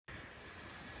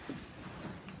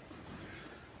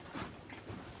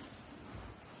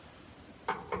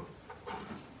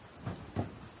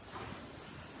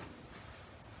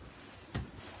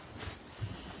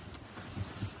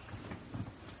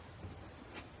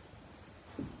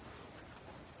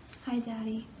Hi,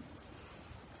 Daddy.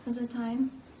 Is it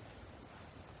time?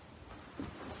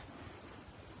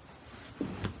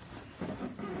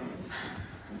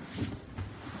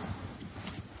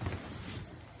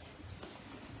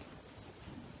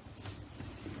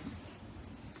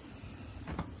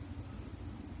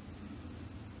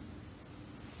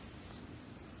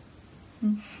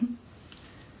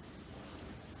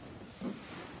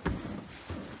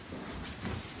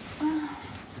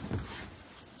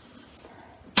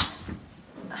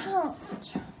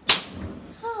 Ouch.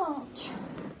 Ouch.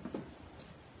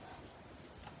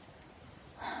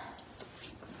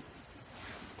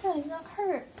 Daddy, that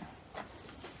hurt.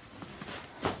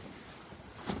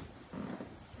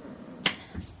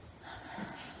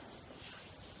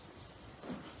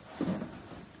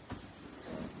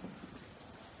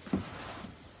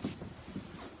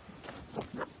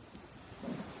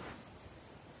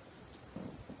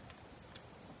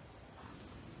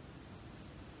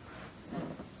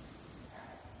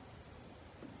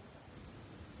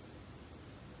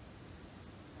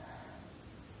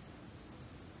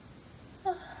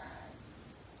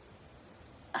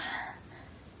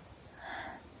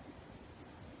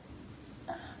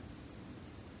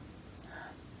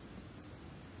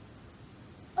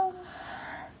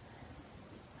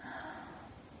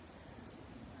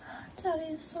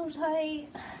 Daddy is so tight.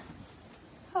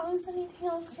 How is anything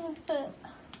else gonna fit?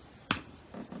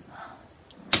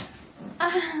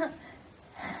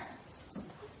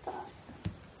 Stop that.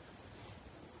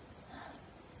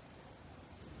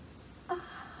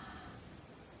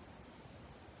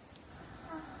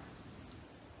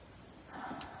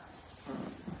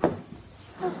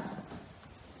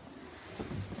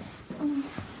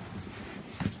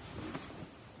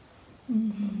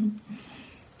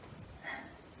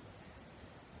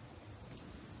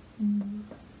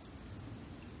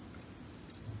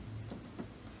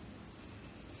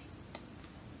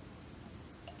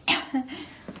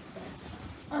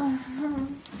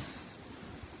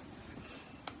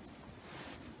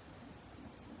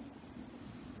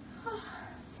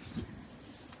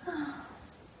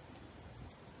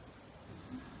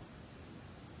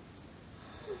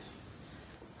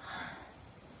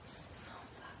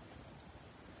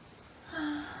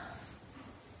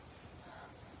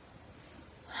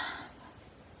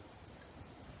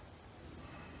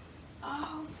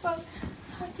 Oh, fuck.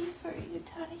 How deep are you,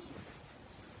 Daddy?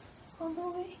 All the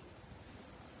way?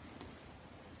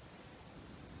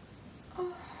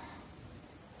 Oh.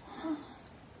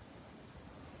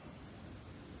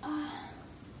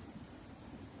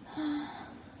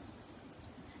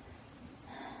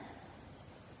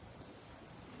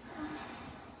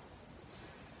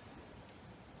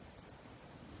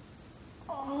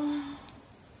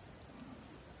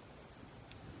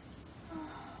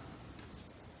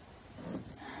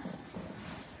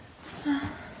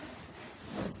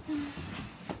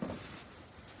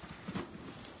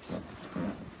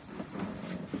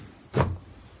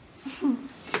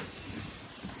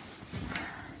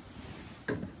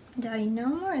 Daddy, no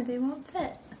more. They won't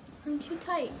fit. I'm too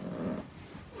tight.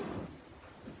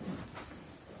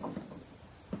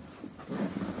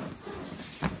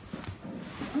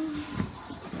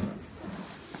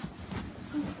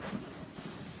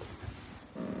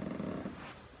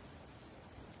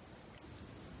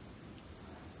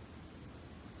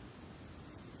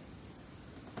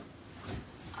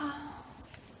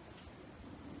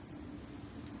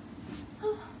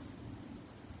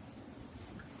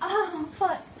 Oh,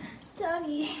 fuck.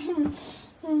 Daddy.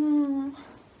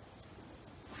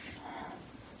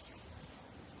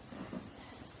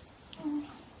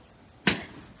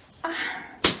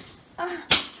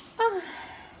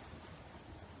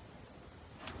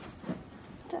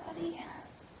 Daddy,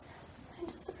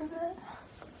 I deserve it.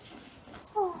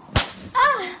 Oh.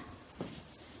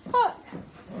 Fuck.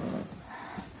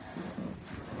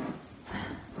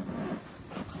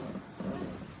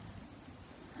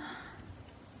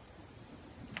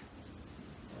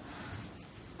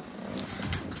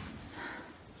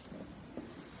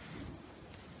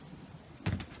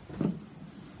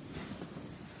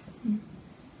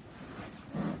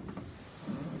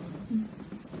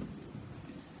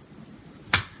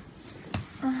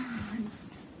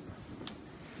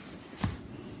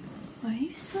 Why are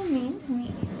you so mean to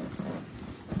me?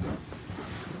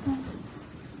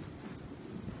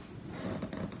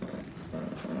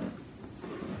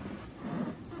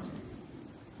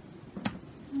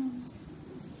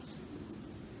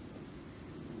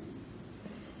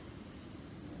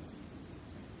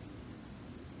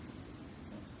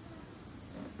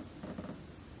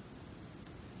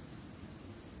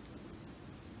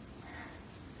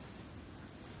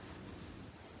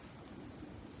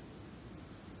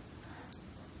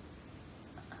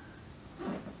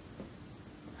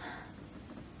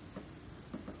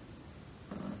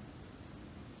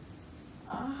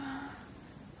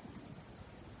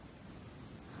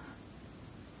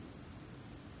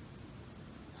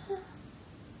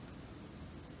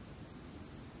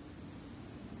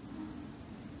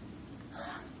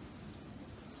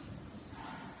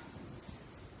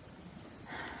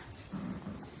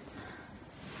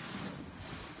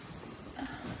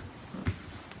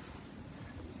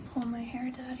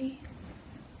 Daddy.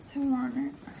 I want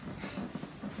it.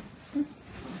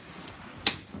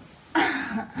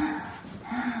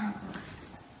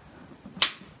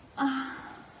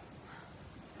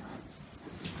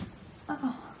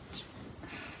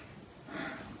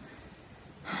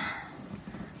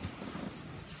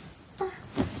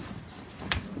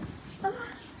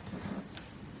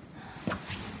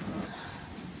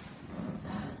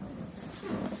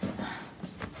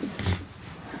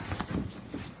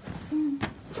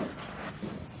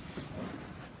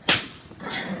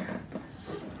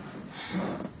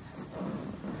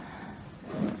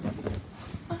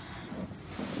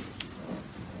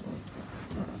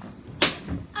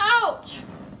 Ouch!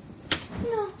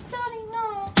 No, Daddy,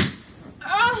 no.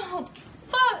 Ouch!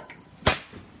 Fuck!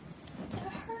 It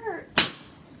hurts.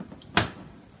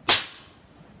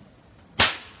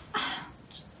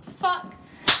 Ouch! Fuck!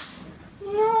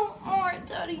 No more,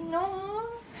 Daddy, no more.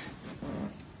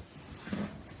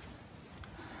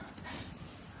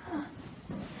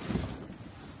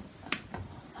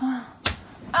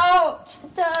 Ouch!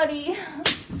 Daddy!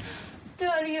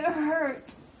 Daddy, it hurt.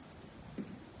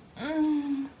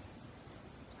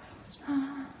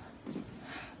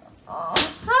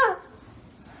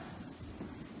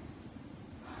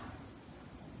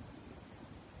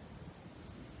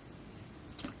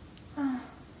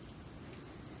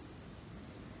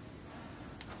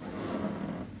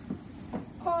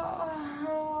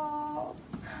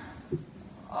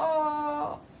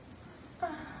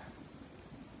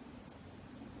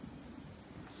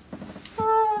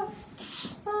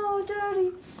 Oh,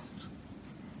 Daddy.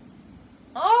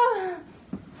 Oh.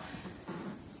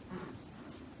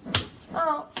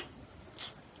 Oh.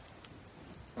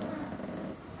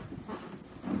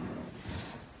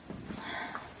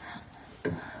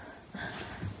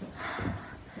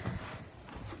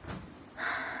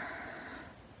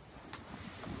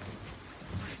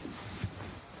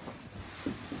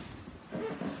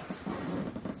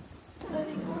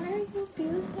 Daddy, why are you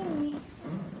abusing me?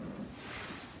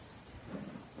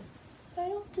 I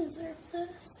don't deserve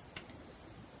this.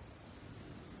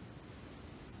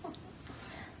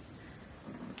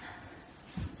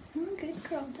 I'm a good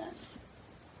girl, Daddy.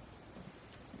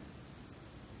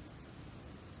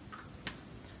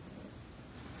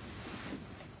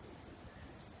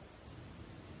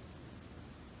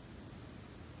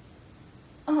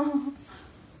 Oh.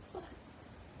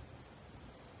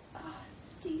 Oh,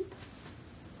 it's deep.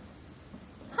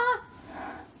 Ha!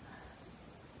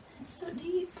 It's so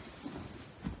deep.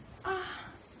 Ah.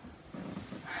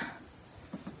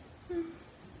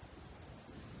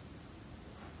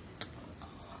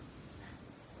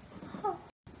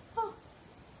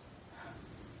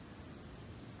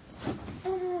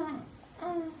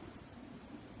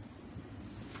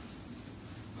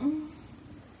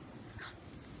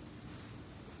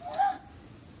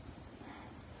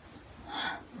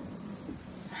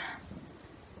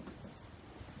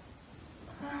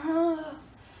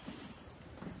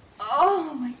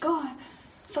 Oh my God.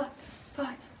 Fuck.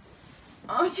 Fuck.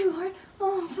 Oh, too hard.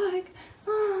 Oh, fuck.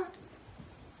 Oh.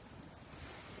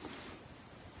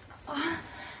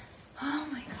 Oh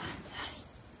my God, Daddy.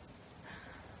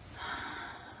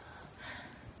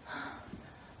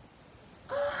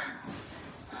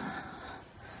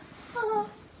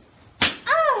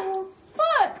 Oh,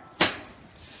 fuck.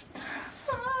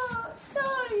 Oh,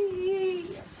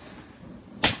 Daddy.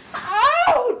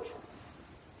 Ouch.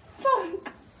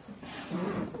 Fuck.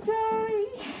 Daddy.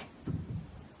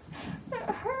 It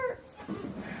hurt.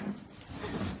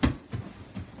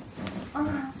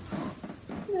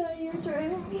 Daddy, you're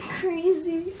driving me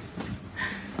crazy.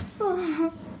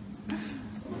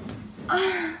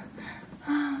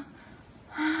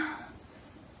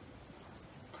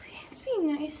 Please be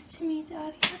nice to me,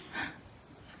 Daddy.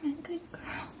 I'm a good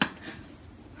girl.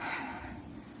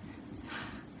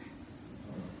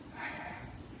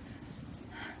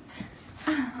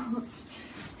 Ouch.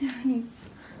 Daddy.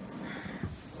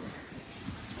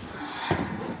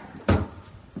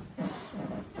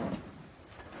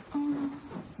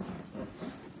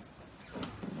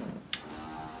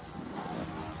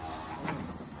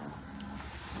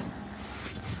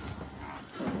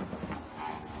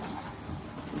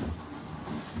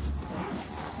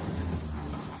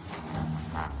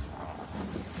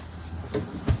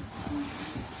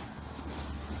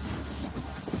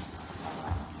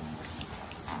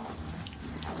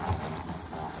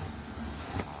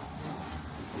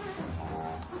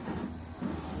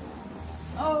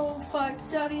 Oh, fuck.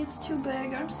 Daddy, it's too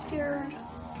big. I'm scared.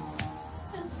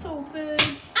 It's so big.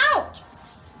 Ouch!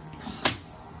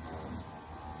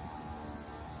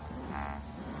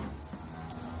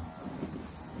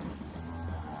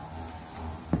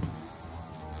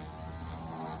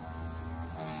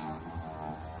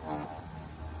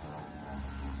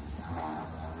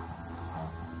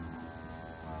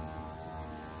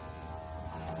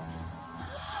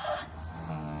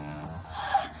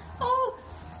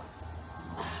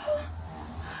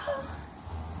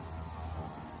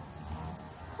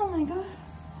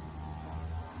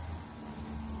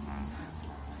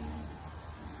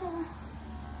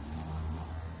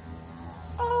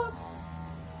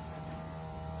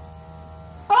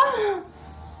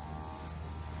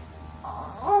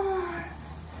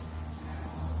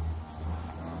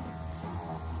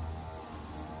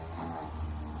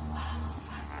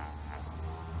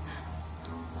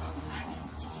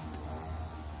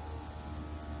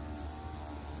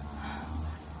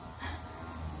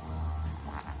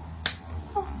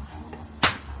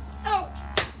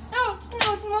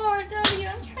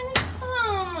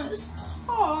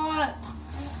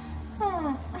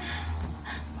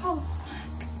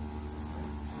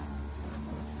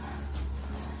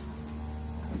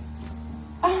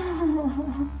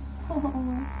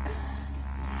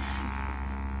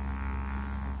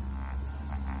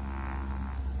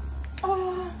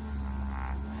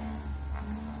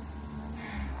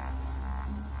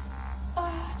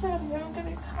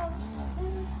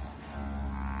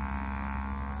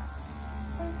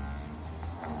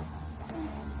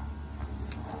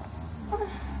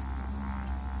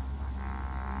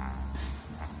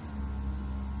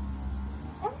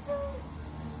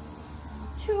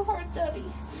 Too hard, Daddy.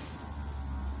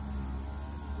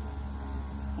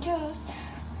 Yes.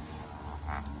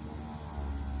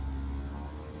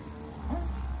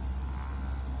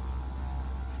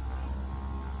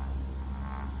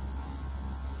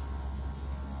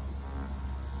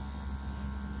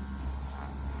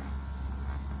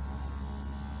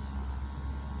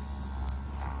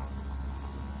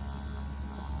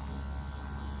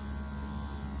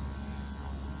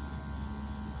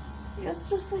 Yes,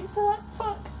 just like that.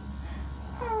 Fuck.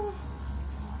 I'm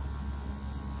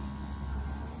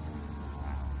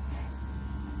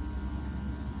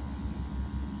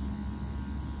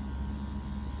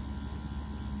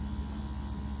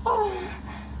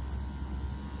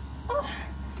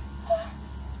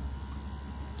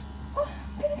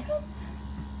gonna come.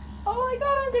 Oh my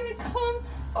god, I'm gonna come.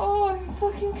 Oh, I'm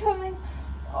fucking coming.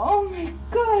 Oh my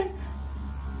god.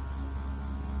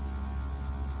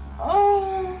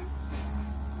 Oh,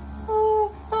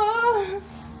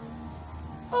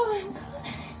 I'm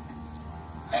coming.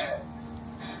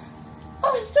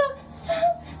 Oh, stop,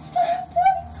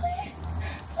 Daddy, please.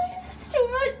 Please, it's too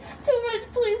much,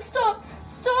 please, stop.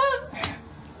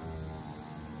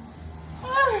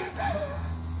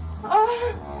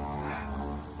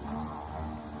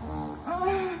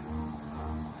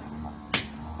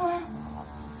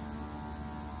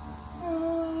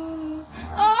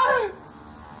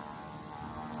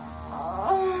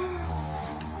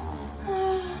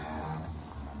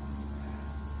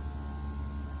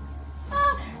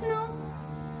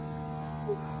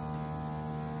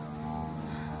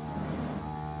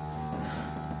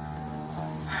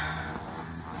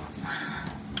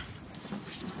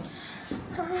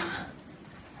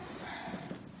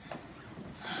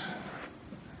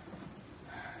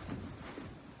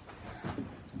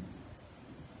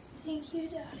 Thank you,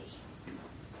 Daddy.